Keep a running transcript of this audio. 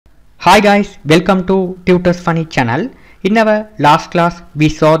Hi guys, welcome to Tutors Funny channel. In our last class, we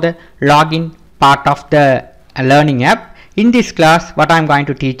saw the login part of the learning app. In this class, what I am going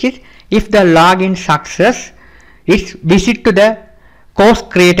to teach is if the login success is visit to the course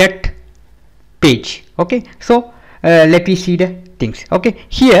created page. Okay, so let me see the things. Okay,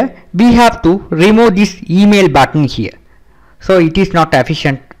 here we have to remove this email button here. So it is not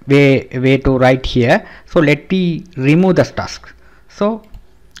efficient way to write here. So let me remove this task. So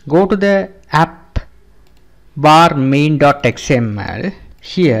go to the app bar main.xml.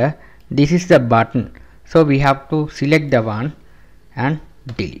 Here this is the button, so we have to select the one and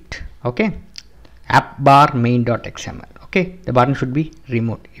delete. Okay, app bar main.xml. okay, the button should be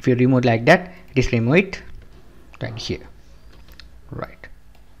removed. If you remove like that, it is remove it right here. Right,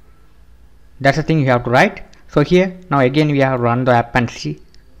 that's the thing you have to write. So here now again we have run the app and see.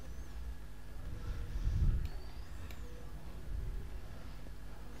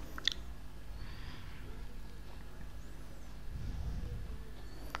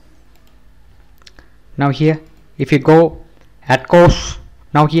 Now here if you go at course,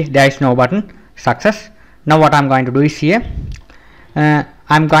 now here there is no button, success. Now what I'm going to do is here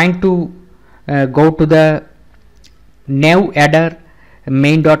I'm going to go to the new header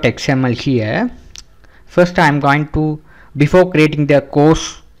main.xml. here first I'm going to, before creating the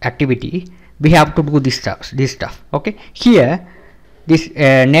course activity, we have to do this stuff. Okay, here this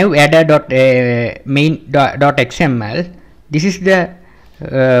new header main.xml, this is the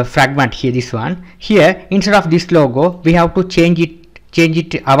fragment here, this one here. Instead of this logo, we have to change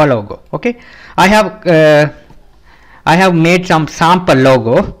it our logo. Okay, I have made some sample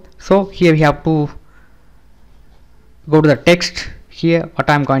logo. So here we have to go to the text. Here what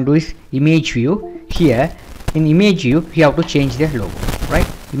I'm going to do is image view. Here in image view we have to change the logo. Right,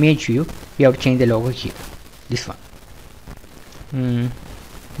 image view we have to change the logo here, this one.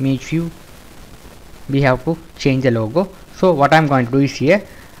 Image view we have to change the logo. So what I'm going to do is here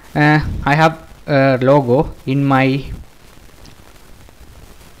I have a logo in my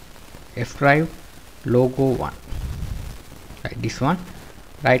F drive, logo 1, right, this one.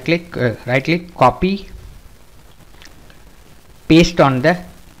 Right click copy, paste on the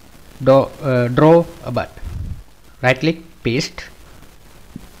draw button. Right click, paste.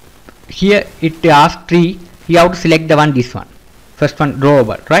 Here it asks tree, you have to select the one, this one, first one, draw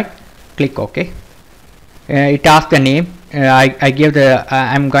button. Right, click OK. It asks the name. I give the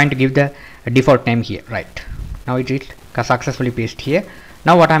I'm going to give the default name here. Right, now it is successfully pasted here.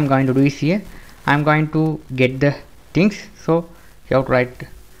 Now what I'm going to do is here I'm going to get the things. So you have to write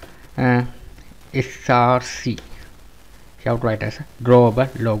src, you have to write as a drawable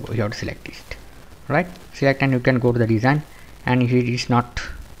logo. You have to select it. Right, select, and you can go to the design, and if it is not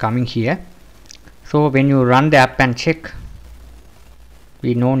coming here, so when you run the app and check,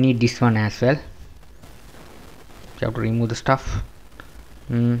 we no need this one as well. You have to remove the stuff.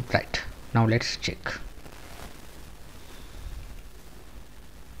 Right, now let's check.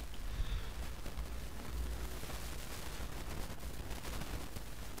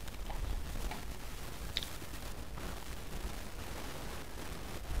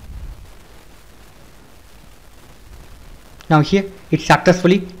 Now here it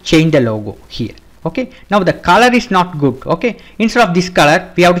successfully changed the logo here. Okay, now the color is not good. Okay, instead of this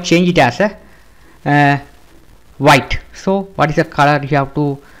color we have to change it as a white. So what is the color? You have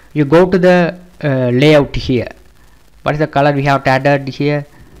to, you go to the layout here. What is the color we have added here?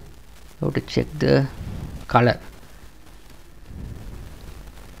 You have to check the color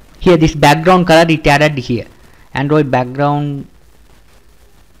here. This background color it added here, Android background.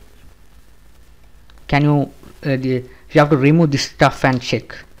 Can you you have to remove this stuff and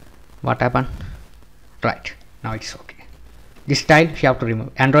check what happened. Right, now it's okay. This style you have to remove.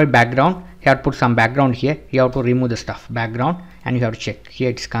 Android background, you have to put some background here. You have to remove the stuff background, and you have to check. Here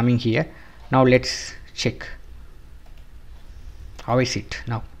it's coming here. Now let's check how is it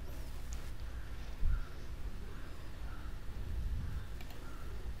now.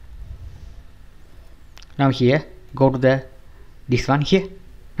 Now here go to the this one here.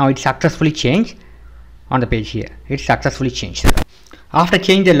 Now it's successfully changed on the page here. It's successfully changed. After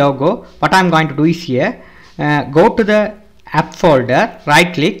change the logo, what I'm going to do is here go to the app folder,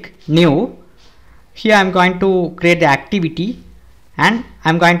 right click, new. Here I'm going to create the activity, and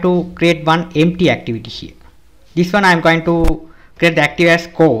I'm going to create one empty activity here. This one I'm going to create the activity as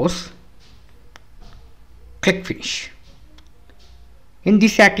course. Click finish. In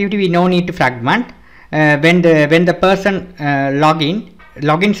this activity we no need to fragment. When the person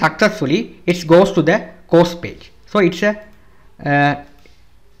login successfully, it goes to the course page. So it's a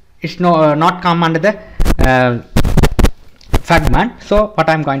not come under the fragment. So what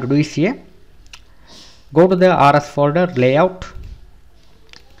I'm going to do is here, go to the RS folder, layout,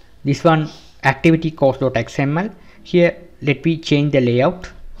 this one activity course.xml. Here let me change the layout,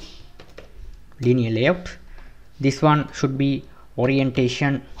 linear layout. This one should be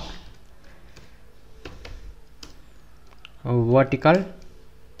orientation vertical,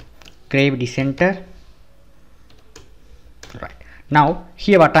 gravity center. Right, now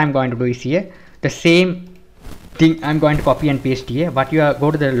here what I'm going to do is here, the same thing I'm going to copy and paste here, but you are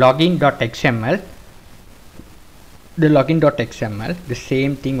go to the login.xml, the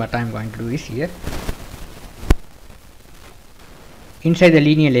same thing what I'm going to do is here, inside the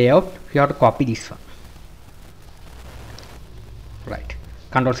linear layout you have to copy this one. Right,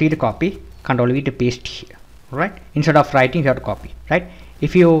 Control C to copy, Control V to paste here. Right, instead of writing you have to copy. Right,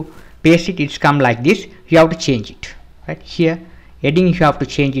 if you paste it, it's come like this, you have to change it. Right, here heading you have to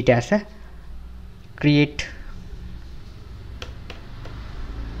change it as a create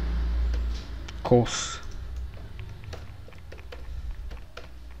course.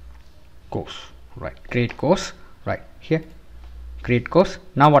 Right, create course. Right, here create course.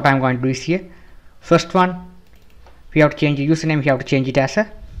 Now what I'm going to do is here, first one we have to change the username, we have to change it as a,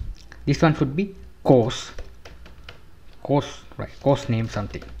 this one should be course. Right, course name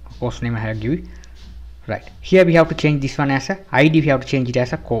something, course name I have given. Right, here we have to change this one as a ID, we have to change it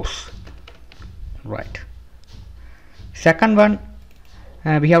as a course. Right, second one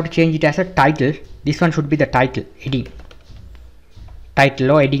we have to change it as a title. This one should be the title, heading,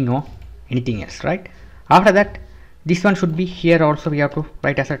 title or heading or anything else. Right, after that this one should be here also, we have to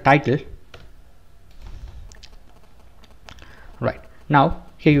write as a title. Right, now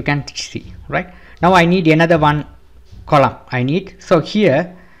here you can see. Right, now I need another one column I need. So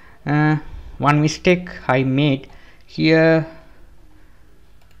here one mistake I made here,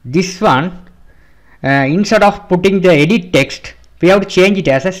 this one instead of putting the edit text, we have to change it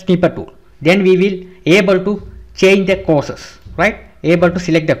as a snipper tool, then we will able to change the courses. Right, able to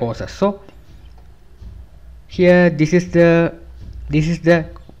select the courses. So here this is the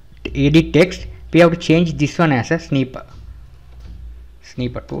edit text, we have to change this one as a snipper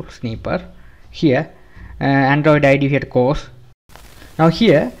tool, snipper. Here Android ID here course. Now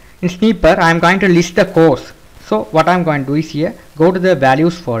here in snipper I am going to list the course. So what I am going to do is here, go to the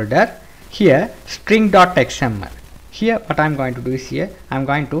values folder, here string.xml. Here what I am going to do is here, I am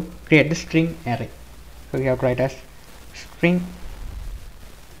going to create the string array. So we have to write as string,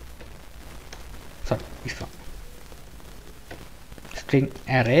 sorry, this one, string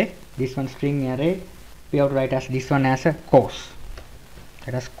array, this one string array, we have to write as this one as a course.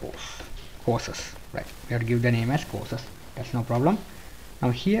 That is courses. Right, we have to give the name as courses, that's no problem.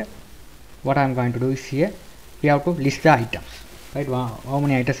 Now here what I am going to do is here, we have to list the items. Right, wow, how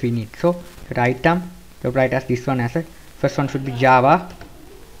many items we need. So that item we have to write as this one as a, first one should be Java,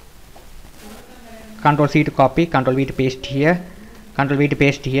 Control C to copy, Control V to paste here, Control V to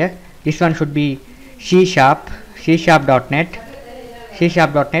paste here. This one should be C#, C#.net.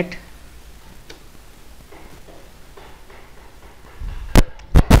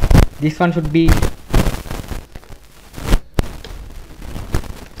 This one should be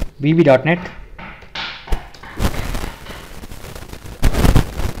VB.net.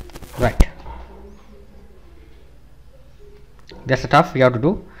 Right, that's the stuff we have to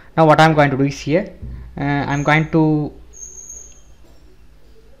do. Now what I'm going to do is here, I'm going to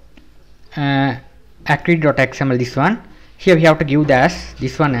activity.xml, this one. Here we have to give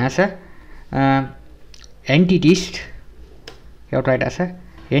this one as a entities. We have to write as a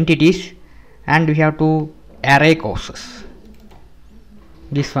entities, and we have to array courses.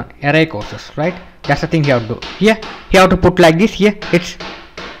 This one array courses. Right, that's the thing you have to do. Here you have to put like this. Here it's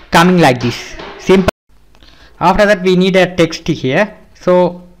coming like this, simple. After that we need a text here,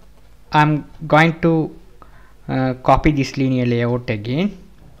 so I'm going to copy this linear layout again,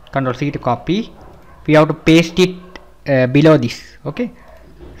 Control C to copy, we have to paste it below this. Okay,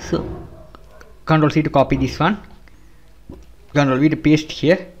 so Control C to copy this one, Control V to paste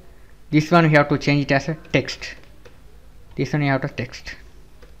here. This one we have to change it as a text, this one you have to text.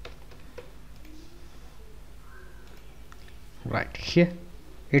 Right, here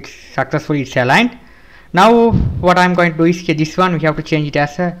it's successfully, it's aligned. Now what I'm going to do is here, this one we have to change it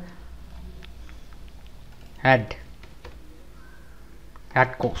as a add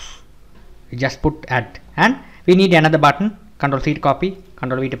course. We just put add, and we need another button, Control C to copy,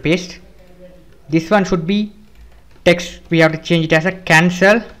 Control V to paste. This one should be text, we have to change it as a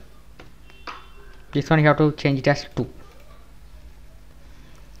cancel. This one you have to change it as 2.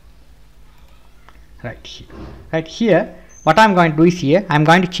 Right here what I'm going to do is here, I'm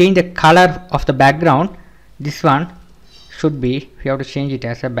going to change the color of the background. This one should be, we have to change it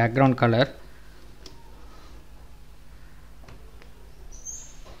as a background color.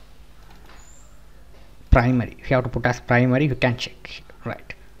 Primary, if you have to put as primary, you can check,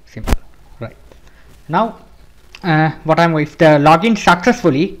 right? Simple, right? Now if the login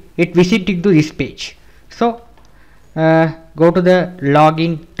successfully, it visited to this page. So go to the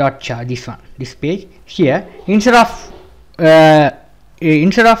login.jar, this page here. Instead of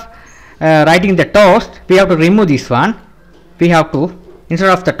writing the toast, we have to remove this one. We have to, instead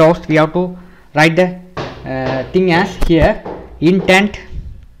of the toast, we have to write the thing as here intent.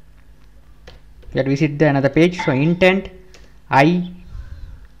 We have to visit the another page. So intent I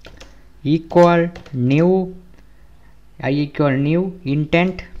equal new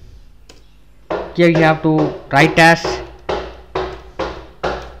intent. Here you have to write as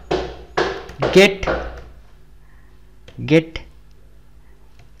get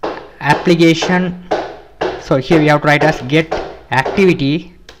application. So here we have to write as get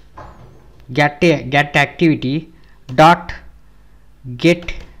activity dot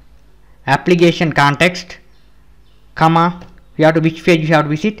get application context, comma, you have to, which page you have to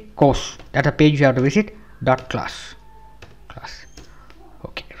visit, course, that's a page you have to visit, dot class.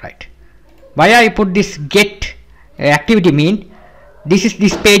 Okay, right. Why I put this get activity mean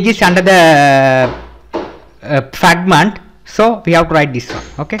this page is under the fragment, so we have to write this one.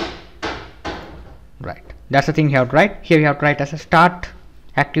 Okay, right, that's the thing you have to write. Here you have to write as a start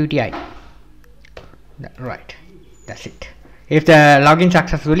activity I. Right, that's it. If the login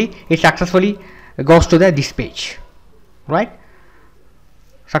successfully, it successfully goes to this page, right?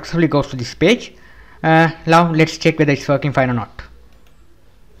 Successfully goes to this page. Now let's check whether it's working fine or not.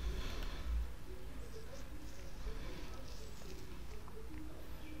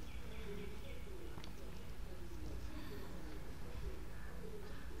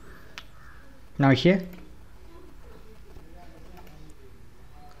 Now here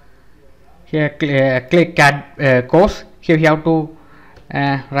click add course. Here you have to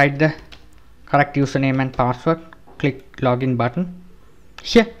write the correct username and password. Click login button.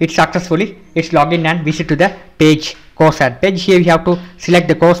 Here it's successfully, it's login and visit to the page, course add page. Here you have to select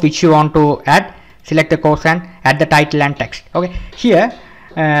the course which you want to add, select the course and add the title and text. Okay, here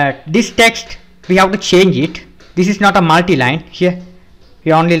this text we have to change it. This is not a multi-line. Here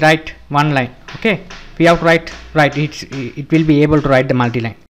we only write one line. Okay, we have to write it will be able to write the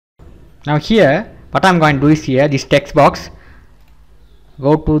multi-line. Now here what I'm going to do is, here this text box,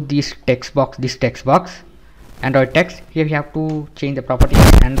 go to this text box, Android text. Here we have to change the property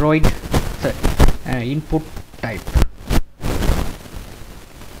Android input type,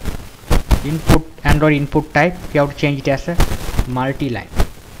 Android input type. You have to change it as a multi-line,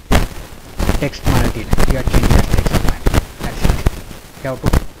 text multi-line. You have to change it as text line. That's it. You have to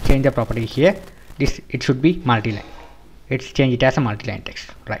change the property here. This, it should be multi-line. It's change it as a multi-line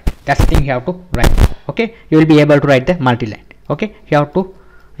text, right? That's the thing you have to write. Okay, you will be able to write the multi-line. Okay, you have to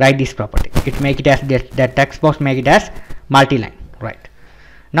write this property. It make it as that text box, make it as multi-line, right?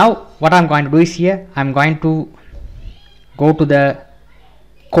 Now what I'm going to do is, here I'm going to go to the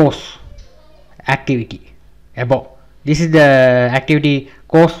course activity above. This is the activity,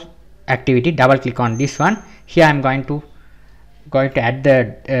 course activity. Double click on this one. Here I'm going to add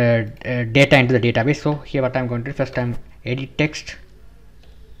the data into the database. So here what I'm going to do, first I'm edit text.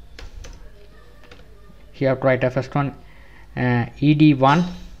 Here I have to write the first one ed1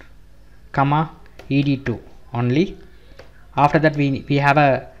 comma ed2 only. After that we have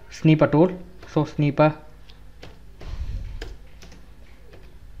a snipper tool. So snipper,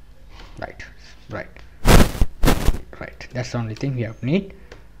 right, that's the only thing we have to need.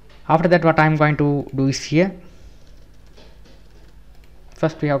 After that what I'm going to do is, here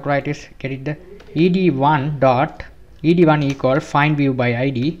first we have to write is, get it the ed1 equal find view by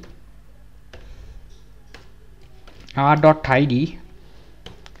id r dot id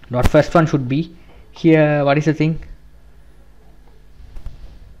dot, first one should be here, what is the thing,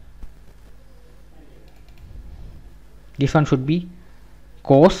 this one should be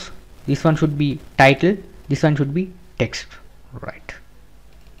course, this one should be title, this one should be text, right?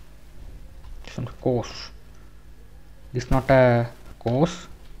 This one course, this is not a course,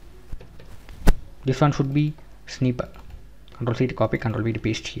 this one should be snipper. Control C to copy, Control V to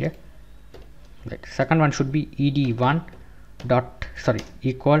paste here, right? Second one should be ed1 dot, sorry,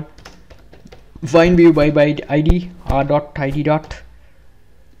 equal find view by id r dot id dot,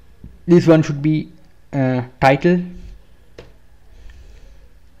 this one should be title.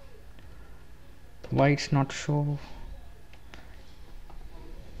 Why it's not show?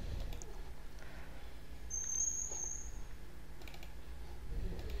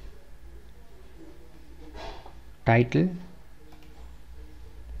 Title,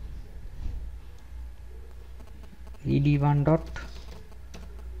 ed1 dot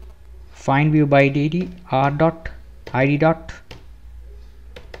find view by id r dot id dot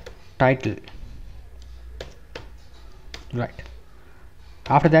title, right.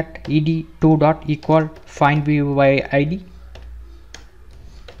 After that ed2 dot equal find view by id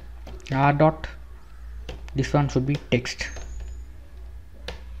r dot, this one should be text,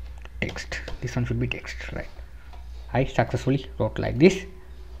 this one should be text, right. I successfully wrote like this.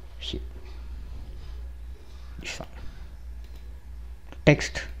 Here, this one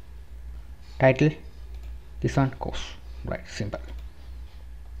text, title, this one course, right. Simple.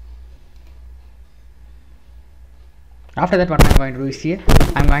 After that, what I'm going to do is here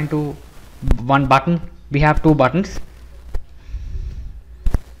I'm going to one button, we have two buttons,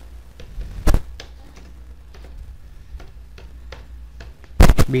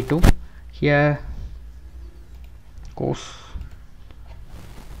 b2 here, course,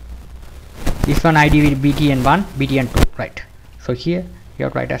 this one id will btn1 btn2, right. So here you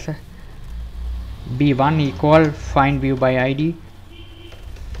have to write as a b1 equal find view by id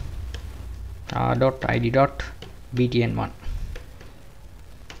r dot id dot btn1,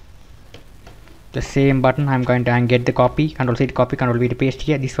 the same button I'm going to get the copy, control C copy, control V to paste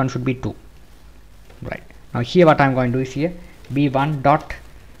here. This one should be 2, right. Now here what I'm going to do is here b1 dot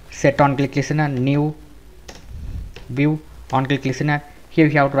set on click listener new view on click listener. Here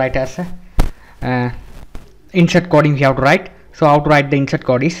we have to write as a insert coding we have to write. So how to write the insert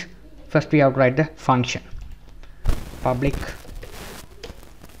code is, first we have to write the function public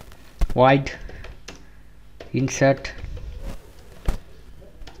void insert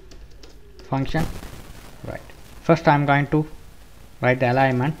function, right. First I'm going to write the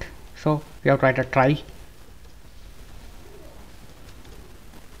alignment, so we have to write a try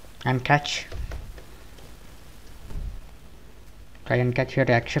and catch, try and catch here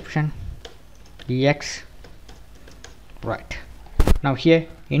the exception ex, right. Now here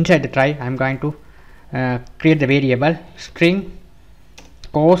inside the try I'm going to create the variable string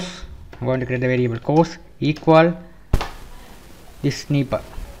course. I'm going to create the variable course equal this sniper,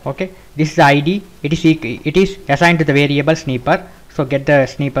 okay. This is the id, it is assigned to the variable sniper, so get the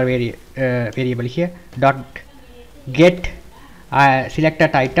sniper variable here dot get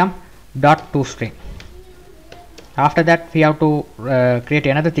selected item dot toString. After that we have to create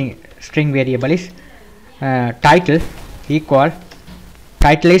another thing, string variable is title equal,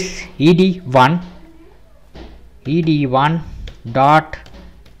 title is ed1 dot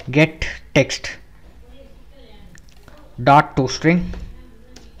get text dot toString,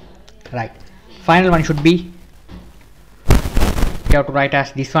 right. Final one should be, you have to write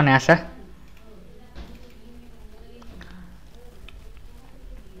as this one as a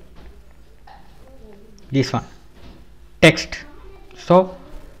this one text, so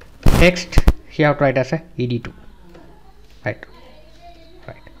text here have to write as a ed2, right.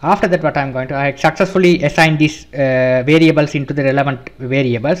 After that what I'm going to, I successfully assign these variables into the relevant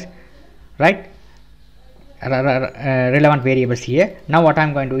variables, right. Relevant variables here. Now what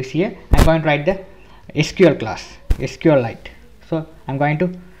I'm going to do is here I'm going to write the SQL class Sqlite. So I'm going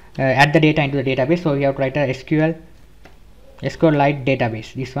to add the data into the database, so we have to write a Sqlite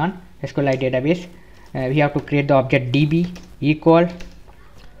database, this one Sqlite database. We have to create the object db equal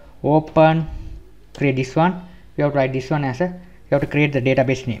open, create this one, we have to write this one as a, we have to create the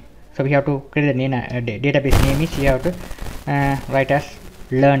database name, so we have to create the name, database name is, we have to write as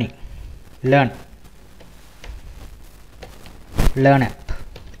learn app,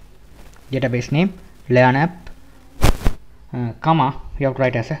 database name learn app, comma, we have to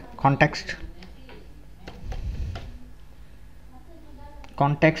write as a context,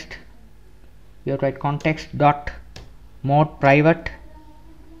 we have to write context dot mode private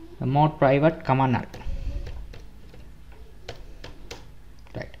comma null,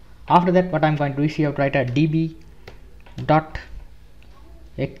 right. After that what I'm going to do is you have to write a db dot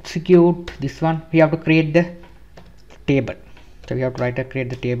execute, this one we have to create the table, so we have to write a create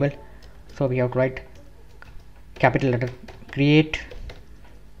the table, so we have to write capital letter create,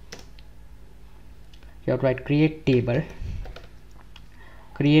 you have to write create table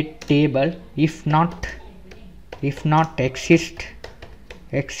if not exist,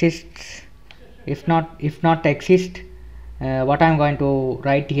 what I'm going to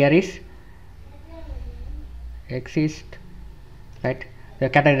write here is exist, right. The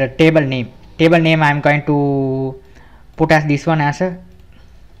category table name I'm going to put as this one as a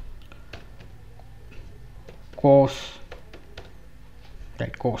course,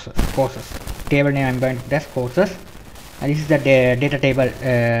 right. Courses table name I'm going to put as courses, and this is the data table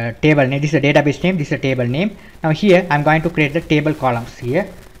table name, this is the database name, this is the table name. Now here I'm going to create the table columns, here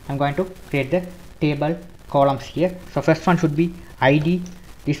I'm going to create the table columns here. So first one should be id,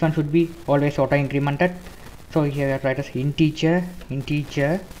 this one should be always auto incremented. So here I write as integer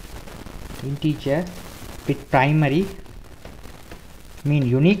with primary mean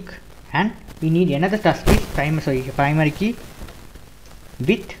unique, and we need another task is primary key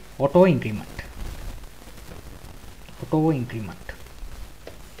with auto increment. Auto increment,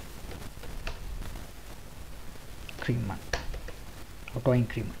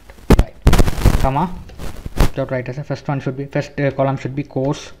 right, comma, so write as a first column should be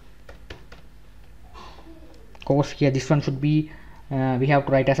course here. This one should be we have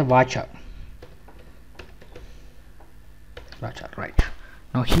to write as a varchar, right.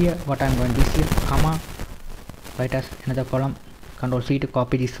 Now here what I'm going to do is here comma, write as another column, Control C to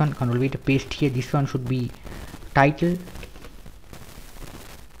copy this one, Control V to paste here. This one should be title,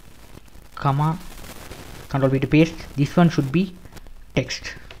 comma, Control V to paste. This one should be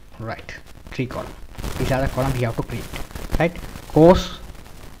text, right. 3 columns. These are the columns we have to create, right. Course,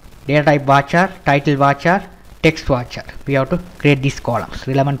 data type varchar, title varchar, text varchar. We have to create these columns,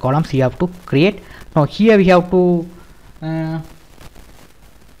 relevant columns we have to create. Now here we have to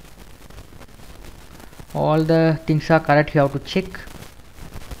all the things are correct, you have to check.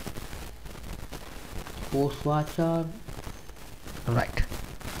 Course varchar, right,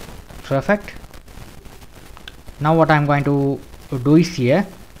 perfect. Now what I'm going to do is here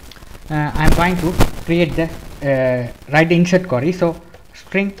I'm going to create the write the insert query. So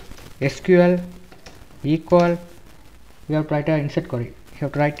string SQL equal, we have to write an insert query. You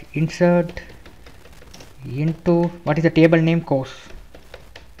have to write insert into, what is the table name? Courses.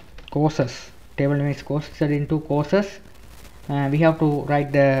 Table name is course, insert into courses. We have to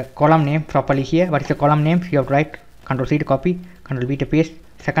write the column name properly here. What is the column name? You have to write Control C to copy, Control V to paste.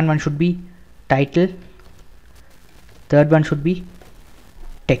 Second one should be title, third one should be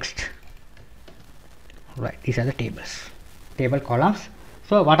text, right. These are the table columns.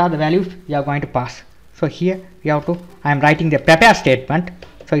 So what are the values you are going to pass? So here we have to, I am writing the prepare statement.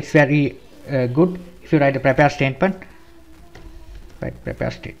 So it's very good if you write the prepare statement, right.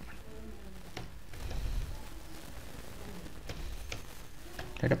 Prepare statement,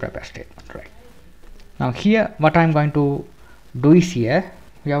 write a prepare statement, right. Now here what I am going to do is here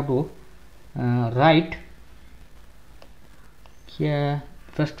we have to write here.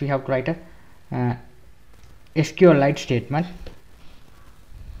 First we have to write a Sqlite statement.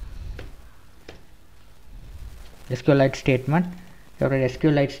 Sqlite statement. You write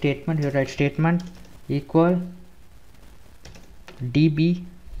Sqlite statement. You write statement equal db,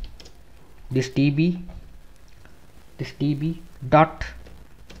 this db dot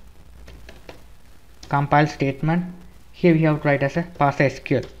compile statement. Here we have to write as a pass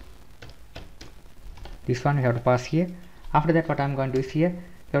SQL. This one we have to pass here. After that what I am going to do is here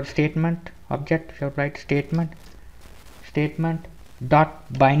you have statement object, you have to write statement dot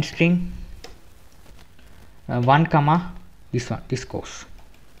bind string 1 comma this course.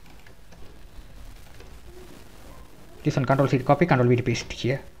 This one Control C to copy, Control V to paste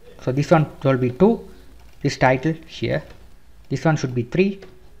here. So this one will be 2, this title here, this one should be 3,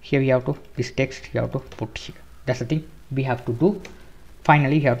 here we have to, this text you have to put here. That's the thing we have to do.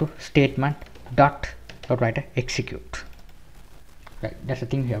 Finally you have to statement dot, you have to write a execute, right. That's the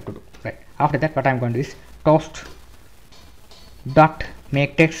thing you have to do, right. After that what I'm going to do is toast dot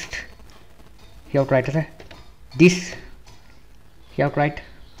make text, you have to write as a this, you have to write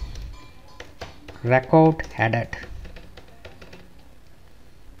record added,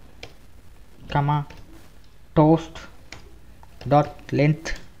 comma, toast dot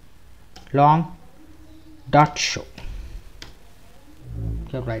length long dot show.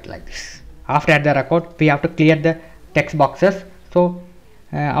 You have to write like this. After add the record we have to clear the text boxes. So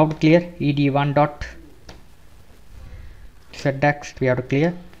how to clear? ed1 dot set text we have to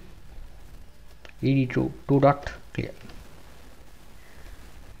clear, ed2 dot clear,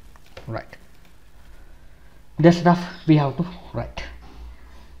 right. This stuff we have to write.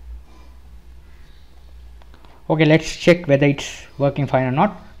 Okay, let's check whether it's working fine or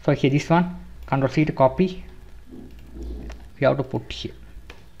not. So here this one Control C to copy, we have to put here,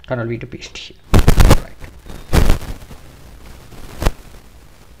 Control V to paste here, right.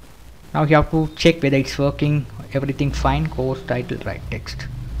 Now you have to check whether it's working, everything fine, course title, right, text,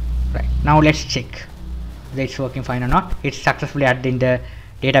 right. Now let's check whether it's working fine or not, it's successfully added in the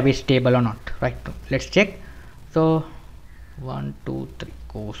database table or not, right. Let's check. So 1 2 3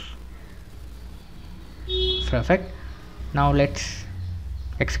 course, perfect. Now let's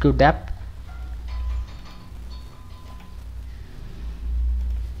execute the app.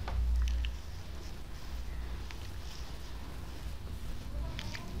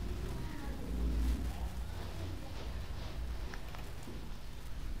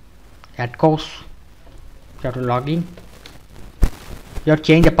 add course, you have to log in. You have to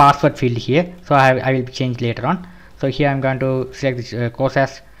change the password field here, so I will change later on. So here I'm going to select this course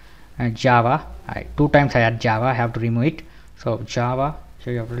as Java. 2 times I add Java, I have to remove it. So Java, so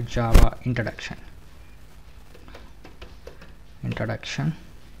you have to Java introduction.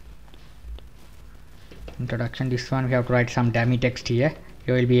 This one we have to write some dummy text here.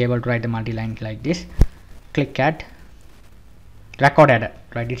 You will be able to write the multi-line like this. Click add, record added,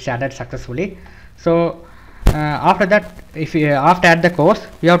 right? It's added successfully. So after that, if you after add the course,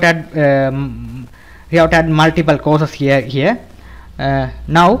 you have to add multiple courses here.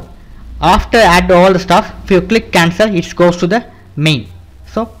 Now after add all the stuff, if you click cancel, it goes to the main.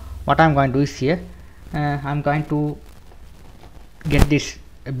 So what I'm going to do is here, I'm going to get this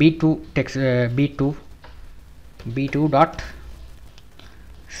b2 text, b2 dot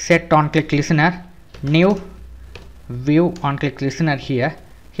set on click listener, new view on click listener. Here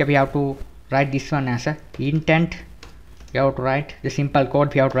we have to write this one as a intent. You have to write the simple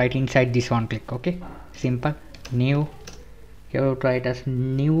code, we have to write inside this one click. Okay, simple new, you have to write as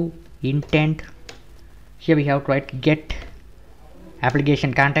new intent. Here we have to write get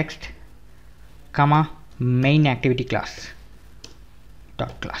application context, comma main activity class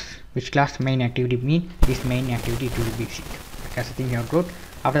dot class. Which class? Main activity mean this main activity to be basic. That's the thing you have to write.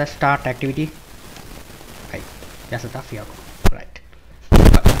 After that, start activity. Right, that's the stuff you have to write.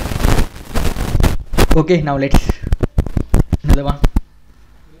 Okay, now let's another one.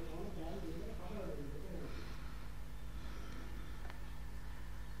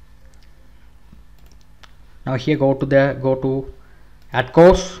 Now here go to add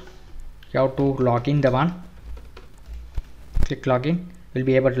course. You have to log in the one. Click login. We'll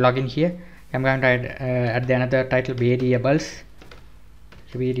be able to log in here. I'm going to add the another title, variables.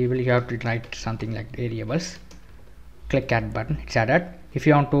 Variable, you have to write something like variables. Click add button, it's added. If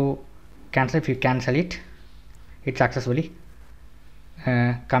you want to cancel, if you cancel it, it's successfully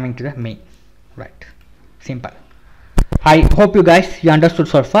coming to the main. Right, simple. I hope you guys you understood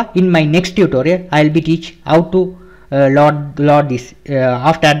so far. In my next tutorial, I'll be teach how to load this.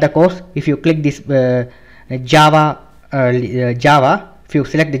 After add the course, if you click this Java, if you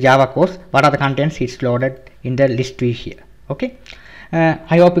select the Java course, what are the contents? It's loaded in the list view here. Okay.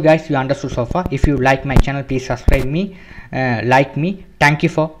 I hope you guys you understood so far. If you like my channel, please subscribe me, like me. Thank you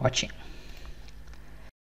for watching.